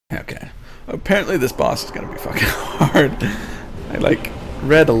Okay. Apparently this boss is gonna be fucking hard. I like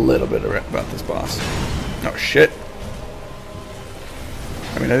read a little bit about this boss. Oh shit.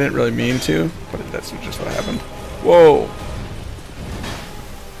 I mean, I didn't really mean to, but that's just what happened. Whoa.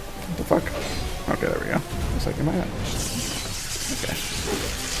 What the fuck? Okay, there we go. Looks like, am I on? Okay.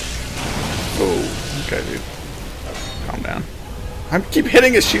 Oh, okay, dude. Calm down. I keep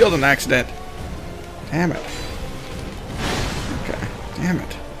hitting his shield on accident. Damn it. Okay, damn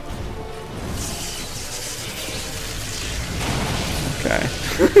it. Okay.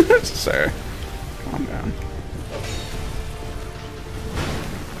 Sir, calm down.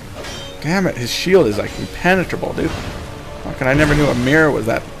 Damn it, his shield is like impenetrable, dude. Fucking, I never knew a mirror was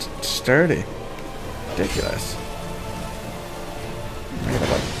that sturdy. Ridiculous. Made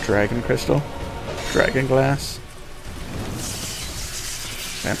of like dragon crystal, dragon glass.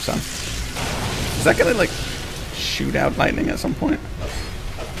 Damn, son. Is that gonna like shoot out lightning at some point?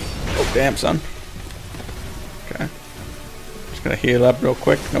 Oh, damn, son. Okay. Just gonna heal up real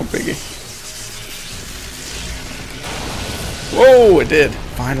quick, no biggie. Whoa, it did.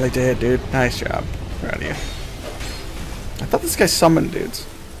 Finally did, dude. Nice job. Proud of you. I thought this guy summoned dudes.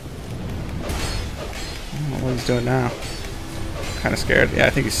 I don't know what he's doing now. Kind of scared. Yeah, I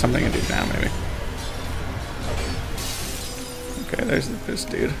think he's summoning a dude now, maybe. Okay, there's this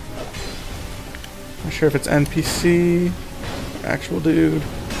dude. Not sure if it's NPC or actual dude.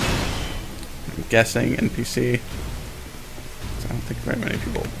 I'm guessing NPC. I don't think very many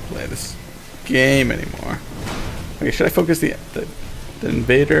people play this game anymore. Okay, should I focus the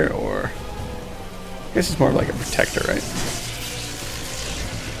invader, or I guess it's more of like a protector, right?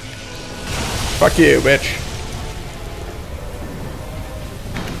 Fuck you, bitch.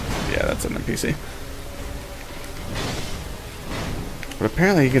 Yeah, that's an NPC. But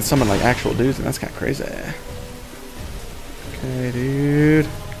apparently you can summon like actual dudes, and that's kind of crazy. Okay, dude.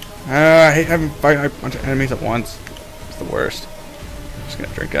 I hate having fight a bunch of enemies at once. It's the worst. I'm just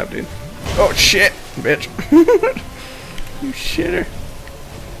gonna drink up, dude. Oh shit, bitch. You shitter.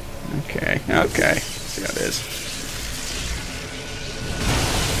 Okay, okay. See how it is.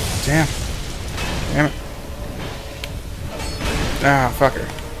 Damn. Damn it. Ah, fucker.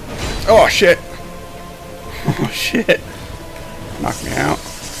 Oh shit. Oh shit. Knock me out.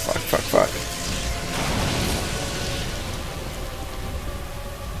 Fuck, fuck, fuck.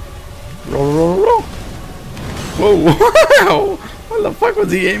 Roll, roll, roll. Whoa, wow. What the fuck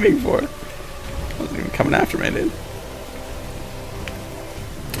was he aiming for? Wasn't even coming after me, dude.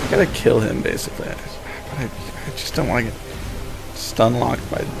 I gotta kill him, basically. But I just don't want to get stun locked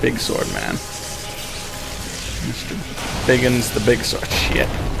by Big Sword Man. Mr. Biggins the Big Sword. Shit.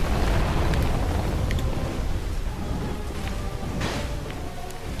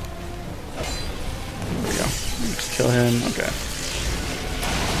 There we go. Just kill him. Okay.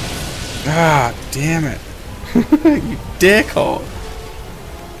 Ah, damn it. You dickhole.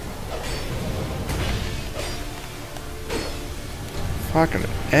 Fucking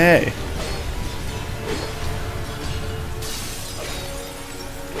A.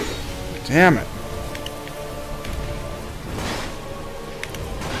 Damn it.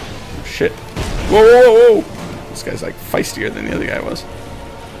 Oh, shit. Whoa, whoa, whoa. This guy's like feistier than the other guy was.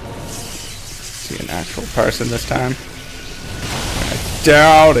 Is he an actual person this time? I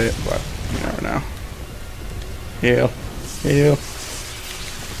doubt it, but you never know. Heal. Heal.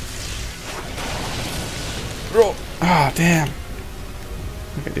 Roll. Ah, oh, damn.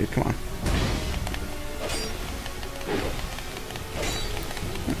 Okay, dude, come on.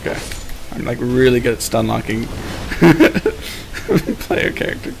 Okay. I'm like really good at stun locking player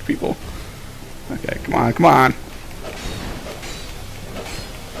character people. Okay, come on, come on.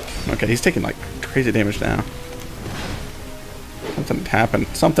 Okay, he's taking like crazy damage now. Something happened.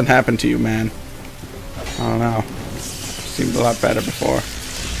 Something happened to you, man. I don't know. Seemed a lot better before.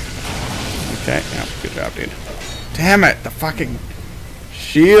 Okay, yeah, good job, dude. Damn it, the fucking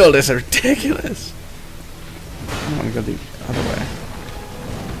shield is ridiculous. I want to go the other way.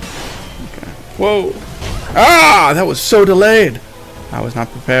 Okay. Whoa! Ah! That was so delayed! I was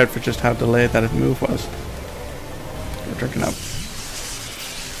not prepared for just how delayed that move was. Go drinking up.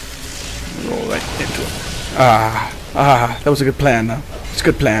 Roll right into it. Ah! Ah! That was a good plan, though. It's a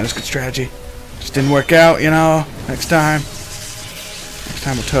good plan. It's a good strategy. Just didn't work out, you know? Next time. Next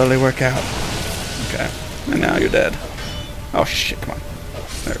time will totally work out. Okay. And now you're dead. Oh shit, come on.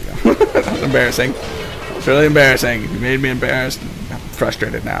 There we go. That was embarrassing. It's really embarrassing. You made me embarrassed. I'm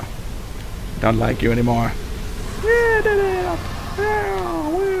frustrated now. Don't like you anymore.